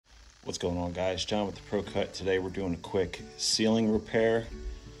What's going on, guys? John with the ProCut. Today we're doing a quick ceiling repair.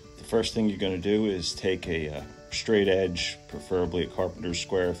 The first thing you're going to do is take a straight edge, preferably a carpenter's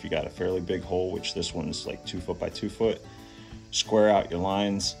square if you got a fairly big hole, which this one's like 2 foot by 2 foot. Square out your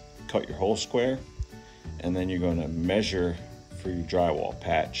lines, cut your hole square, and then you're going to measure for your drywall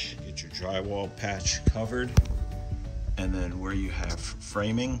patch. Get your drywall patch covered, and then where you have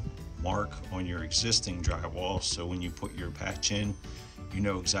framing, mark on your existing drywall, so when you put your patch in, you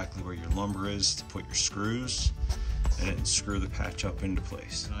know exactly where your lumber is to put your screws and screw the patch up into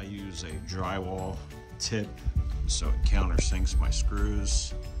place. I use a drywall tip so it countersinks my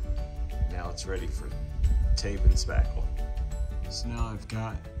screws. Now it's ready for tape and spackle. So now I've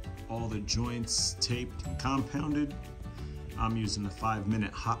got all the joints taped and compounded. I'm using the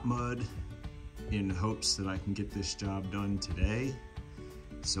 5-minute hot mud in hopes that I can get this job done today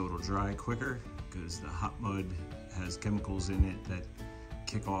so it'll dry quicker, because the hot mud has chemicals in it that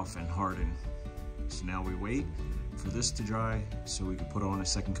kick off and harden. So now we wait for this to dry so we can put on a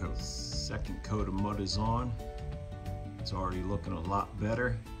second coat. Second coat of mud is on. It's already looking a lot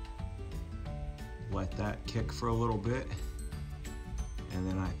better. Let that kick for a little bit, and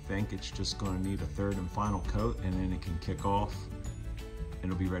then I think it's just going to need a third and final coat, and then it can kick off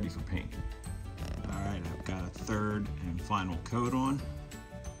and it'll be ready for paint. Alright, I've got a third and final coat on.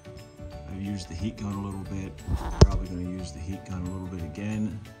 I've used the heat gun a little bit. Probably going to use the heat gun a little bit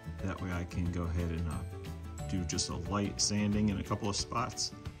again. That way I can go ahead and do just a light sanding in a couple of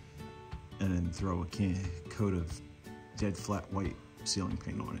spots, and then throw a coat of dead flat white ceiling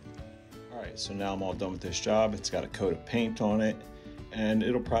paint on it. Alright, so now I'm all done with this job. It's got a coat of paint on it, and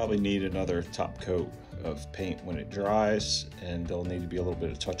it'll probably need another top coat of paint when it dries, and there'll need to be a little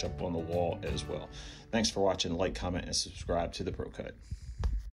bit of touch up on the wall as well. Thanks for watching. Like, comment, and subscribe to the ProCut.